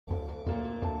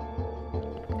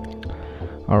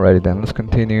Alrighty then, let's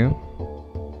continue.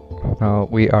 Now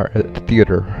we are at the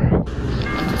theater.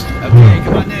 Okay,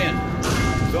 come on in.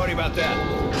 Sorry about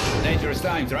that. Dangerous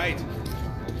times, right?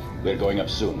 We're going up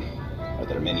soon. Are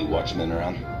there many watchmen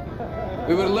around?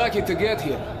 We were lucky to get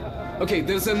here. Okay,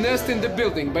 there's a nest in the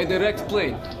building by direct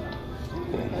plane.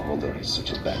 No wonder it's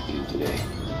such a bad deal today.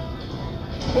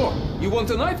 Oh, you want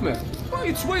a nightmare? Oh,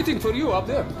 it's waiting for you up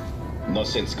there. No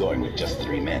sense going with just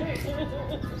 3 men.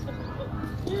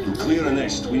 To clear the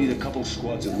nest, we need a couple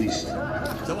squads at least.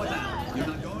 So what now? You're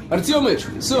not going?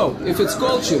 Artyomich, so, if it's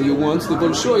culture you want, the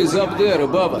Bolshoi is up there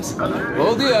above us.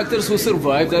 All the actors who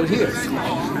survived are here.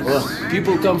 Well,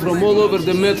 people come from all over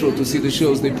the metro to see the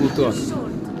shows they put on.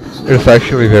 It's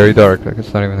actually very dark, like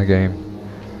it's not even a game.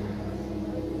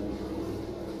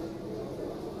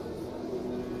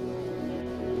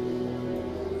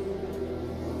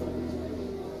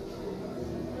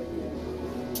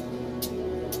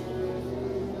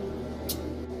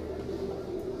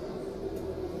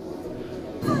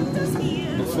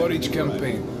 For each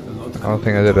campaign. I don't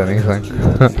think I did anything.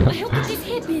 How could this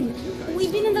happen?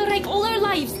 We've been in the wreck all our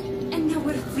lives, and now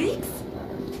we're freaks?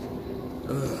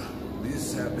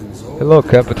 This happens all Hello,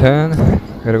 Capitan.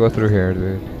 Gotta go through here,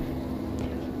 dude.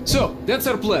 So, that's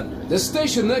our plan. The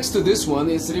station next to this one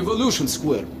is Revolution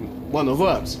Square. One of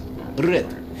ours. Red.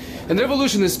 And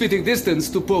Revolution is spitting distance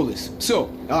to Polis. So,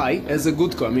 I, as a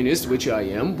good communist, which I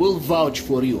am, will vouch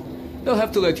for you. They'll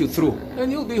have to let you through,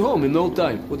 and you'll be home in no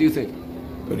time. What do you think?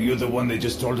 Are you the one they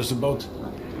just told us about?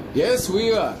 Yes,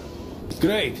 we are.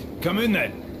 Great. Come in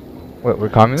then. What, we're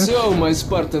communists? So, my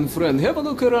Spartan friend, have a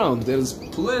look around. There's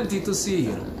plenty to see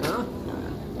here. Huh?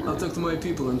 I'll talk to my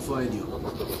people and find you.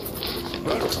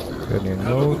 Good new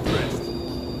note.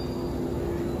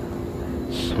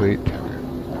 Sweet.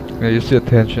 Yeah, you see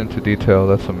attention to detail,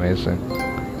 that's amazing.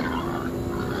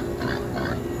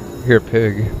 Here,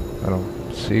 pig. I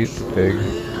don't see the pig.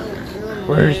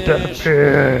 Where's that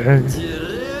pig?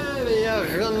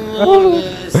 Oh.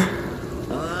 He's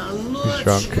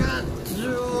drunk.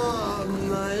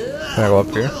 Can I go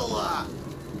up here?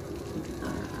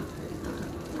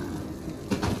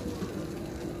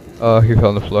 Oh, he fell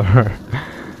on the floor.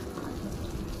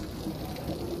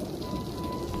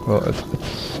 Well,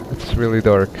 it's really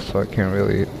dark, so I can't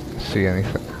really see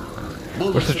anything.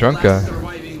 Where's the drunk guy?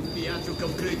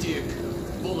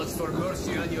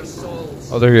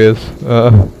 Oh, there he is.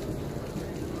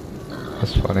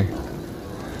 That's funny.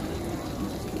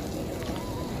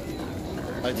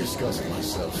 I disgust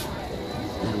myself.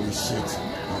 We sit,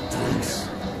 drinks.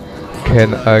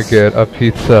 Can I get a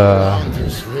pizza?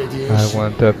 I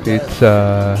want a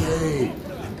pizza.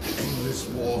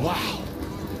 Wow.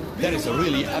 That is a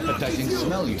really appetizing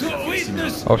smell you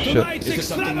have. Oh shit. Is there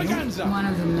something new? One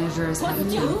of the measures have to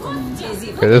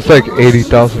Okay, there's like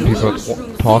 80,000 people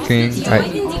talking. Yeah,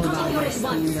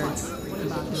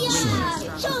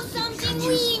 show something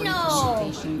we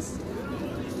know!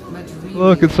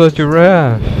 Look, it's a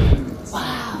giraffe.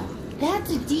 Wow,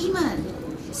 that's a demon.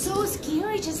 So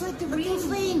scary, just like the real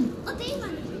thing.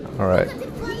 Alright.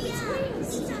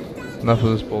 Enough of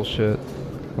this bullshit.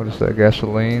 What is that?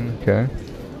 Gasoline? Okay.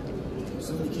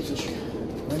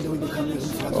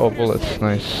 Oh, bullets.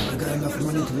 Nice. I got enough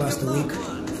money to last a week.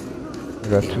 I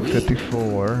got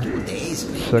 254.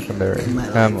 Secondary.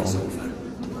 Ammo.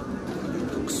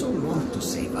 Took so long to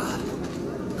save up.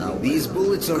 These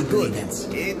bullets are good,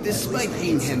 despite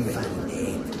being handmade.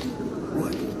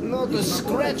 What? Not a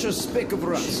scratch or speck of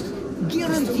rust.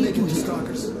 Guaranteed to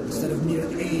stalkers instead of mere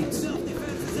AIDS.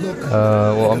 Look,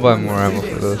 well, I'm buying more ammo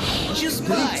for this. just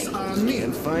buy.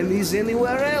 Can't find these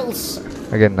anywhere else.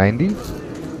 I get 90?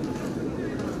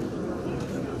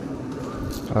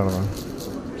 I don't know.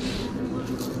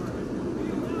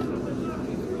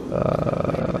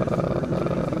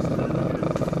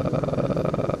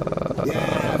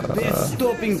 Best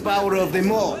stopping power of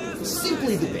them all.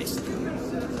 Simply the best.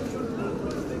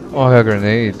 Oh, I got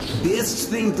grenades. Best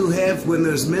thing to have when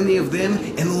there's many of them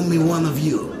and only one of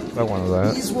you. I want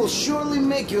that. These will surely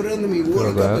make your enemy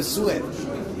work up a sweat.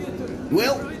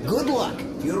 Well, good luck.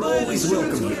 You're always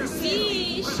welcome here.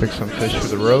 Take some fish for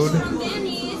the road.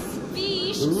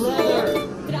 Leather.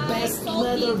 Best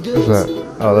leather goods. What's that?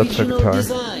 Oh, that's a Original guitar.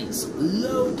 designs.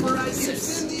 Low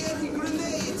prices. Incendiary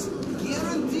grenades.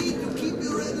 Guaranteed to keep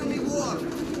your enemy warm.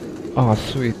 Oh,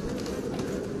 sweet.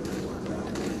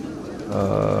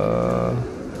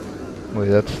 Wait,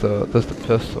 that's the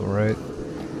pistol, right?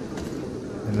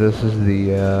 And this is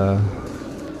the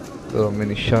little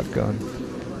mini shotgun.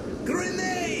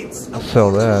 Grenades. I'll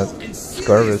sell that. It's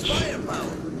garbage.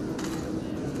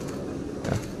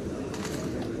 Yeah.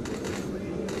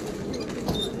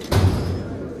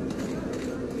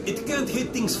 It can can't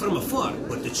hit things from afar,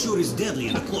 but it sure is deadly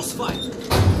in a close fight.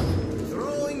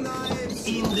 Throwing knives.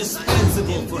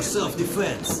 Indispensable for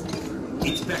self-defense.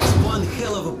 It packs one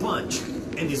hell of a punch,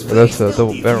 and is very That's a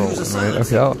double barrel, right?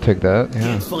 Okay, I'll take that. Yeah.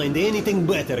 Can't find anything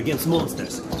better against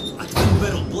monsters. A twin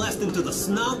barrel blast into the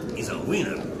snout is a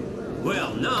winner.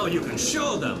 Well, now you can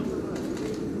show them.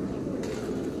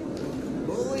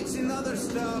 Bullets and other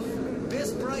stuff.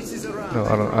 Best prices around. No,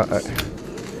 I don't.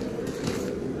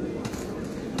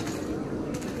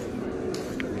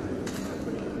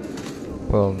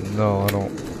 Well, no, I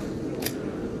don't.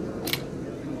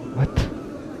 What?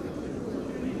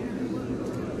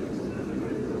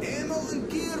 Ammo and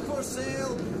gear for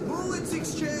sale. Bullets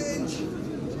exchange.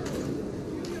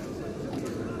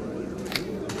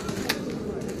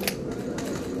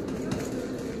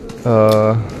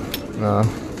 No. I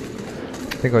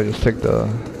think I'll just take the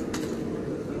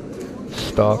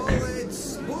stock.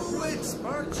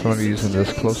 I'm gonna be using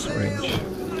this close range.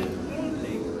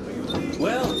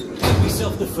 Well, that'd be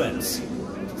self-defense.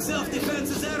 Self-defense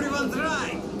is everyone's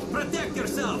right. Protect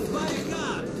yourself. Buy a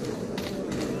gun.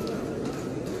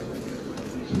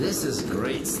 This is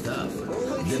great stuff.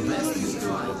 The best you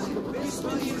tried.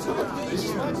 This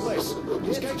is my place.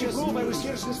 This guy can move. I was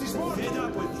here since this morning. Head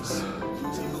up with this.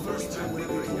 First time we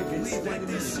ever believe like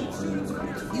this.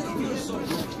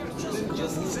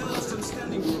 Just sell us some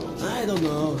standing room. I don't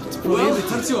know. Well,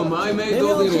 Artyom, I made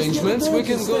all the arrangements. We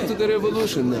can go to the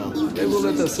revolution now. They will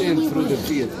let us in through the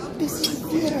theater. This is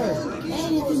theater.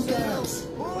 Anything goes.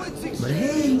 But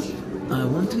hey, I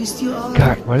won't twist your arm.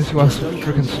 God, why does he want so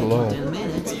freaking slow? 10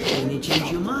 minutes. When you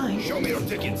change your mind, Show me your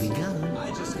tickets. we got it.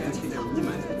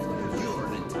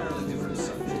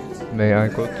 May I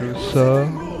go through, sir?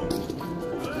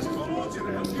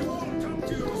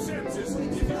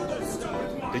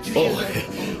 Oh,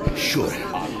 sure.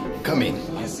 Come in.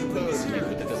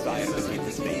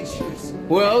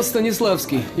 Well,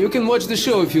 Stanislavski, you can watch the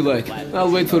show if you like. I'll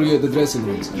wait for you at the dressing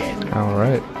rooms.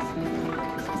 Alright.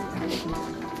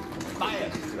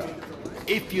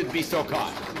 If you'd be so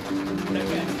kind.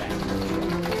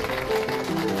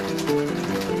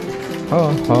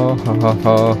 Ha ha ha ha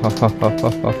ha ha ha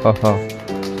ha ha ha.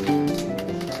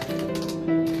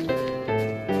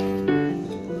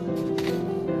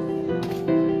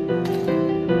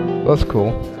 That's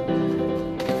cool.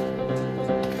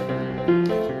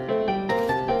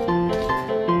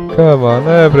 Come on,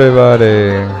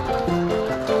 everybody!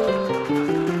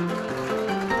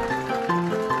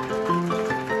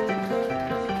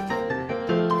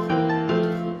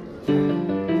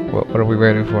 What are we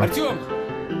waiting for? Artyom!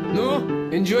 No?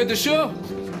 Enjoyed the show?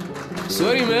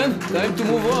 Sorry, man. Time to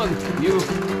move on. You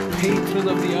patron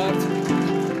of the art.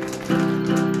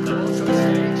 The Bolshoi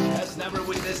stage has never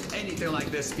witnessed anything like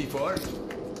this before.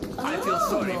 I feel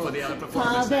sorry for the other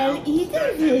performers now. Pavel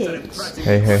Igorevich.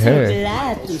 Hey, hey, So hey.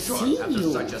 glad to see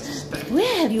you.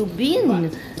 Where have you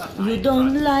been? You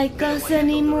don't like us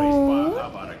anymore?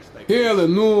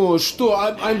 Helen, no, что?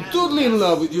 I'm totally in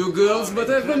love with you girls, but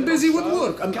I've been busy with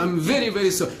work. I'm very,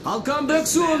 very sorry. I'll come back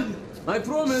soon. I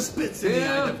promise.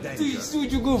 Yeah, ты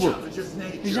суть губу.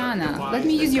 Jana, let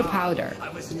me use your powder.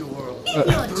 In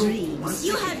your dreams,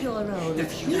 you have your own.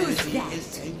 Use that.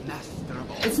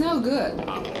 It's no good.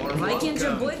 Why can't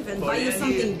your boyfriend buy you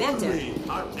something better?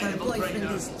 My boyfriend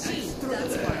is cheap,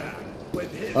 that's why.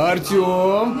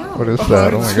 Artyom! What is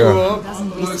that? Oh my god.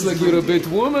 Artyom! Looks like you're a bit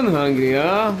woman hungry,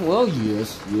 huh? Well,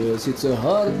 yes, it's a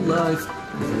hard life.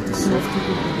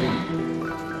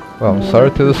 Well,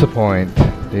 sorry to disappoint,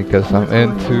 because I'm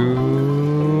into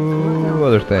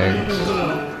other things.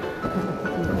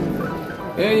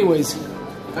 Anyways,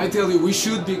 I tell you, we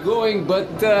should be going, but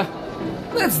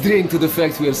let's drink to the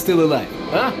fact we are still alive,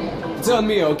 huh? It's on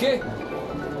me, okay?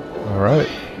 Alright.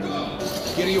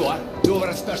 Here you are. Two of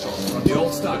our specials from the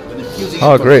old stock. Been infusing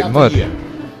Oh, it for great, half a mud. year.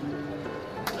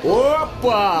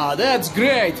 Опа! That's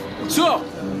great! So,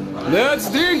 let's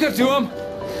drink, Artyom!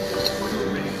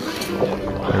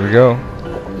 There we go.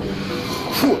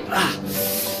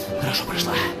 Хорошо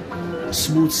прошла.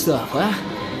 Smooth stuff, huh?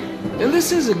 And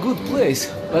this is a good place,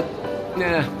 but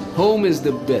home is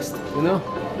the best, you know?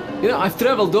 You know, I've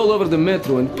traveled all over the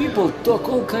metro and people talk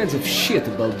all kinds of shit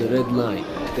about the Red Line.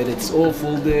 That it's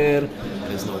awful there,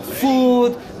 there's no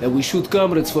food, that we shoot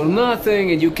comrades for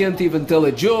nothing, and you can't even tell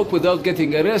a joke without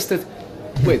getting arrested.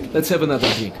 Wait, let's have another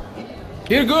drink.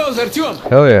 Here goes, Artyom!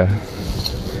 Hell yeah.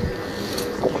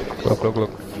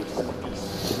 Look.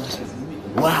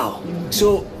 Wow.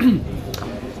 So,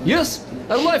 yes,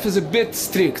 our life is a bit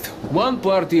strict. One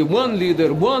party, one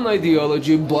leader, one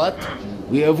ideology, but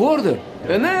we have order.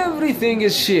 And everything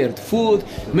is shared. Food,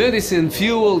 medicine,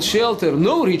 fuel, shelter.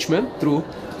 No rich men, true.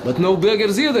 But no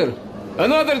beggars either.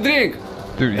 Another drink.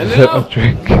 Dude, you And said now, a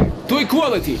drink. to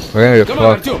equality. We're gonna get Come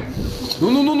on, fucked. Артём.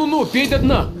 Ну, пей до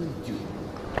дна.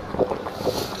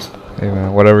 Hey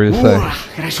man, whatever you say.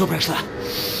 Хорошо прошла.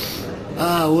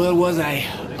 Where was I?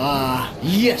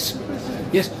 Yes.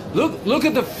 Look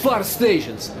at the far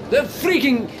stations. They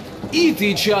freaking eat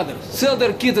each other, sell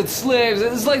their kitted slaves.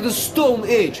 It's like the Stone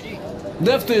Age.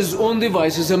 Left to his own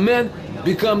devices, a man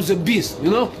becomes a beast. You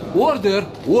know, order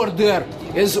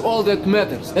is all that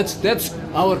matters. That's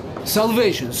our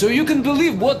salvation. So you can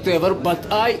believe whatever,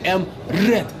 but I am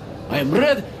red. I am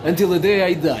red until the day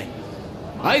I die.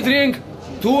 I drink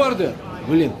to order.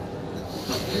 Блин.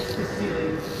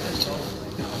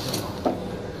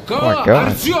 Come on,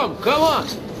 Artyom, come on.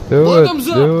 Bottoms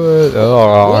up. Do it.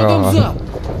 Bottoms up.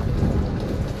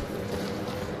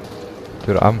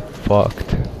 Dude, I'm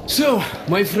fucked. So,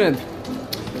 my friend,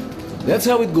 that's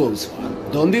how it goes.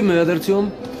 Don't be mad,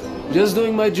 Artyom. Just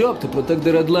doing my job to protect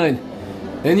the red line.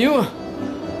 And you,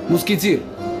 Musketeer,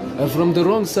 are from the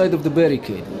wrong side of the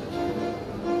barricade.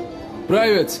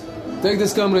 Privates, take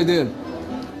this comrade in.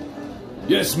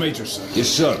 Yes, Major, sir. Yes,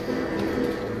 sir.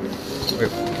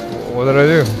 Wait, what did I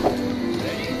do?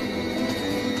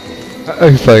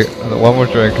 It's like, one more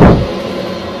drink.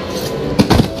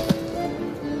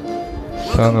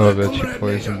 Son of a bitch, he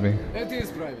poisoned me. It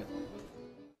is private.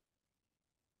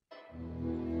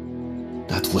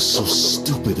 That was so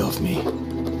stupid of me.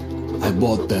 I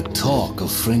bought that talk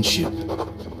of friendship.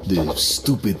 The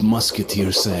stupid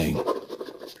musketeer saying,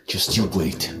 "Just you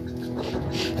wait.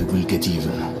 I will get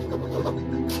even."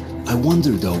 I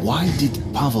wonder though, why did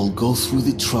Pavel go through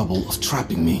the trouble of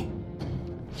trapping me?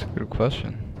 It's a good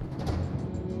question.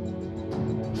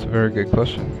 It's a very good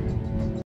question.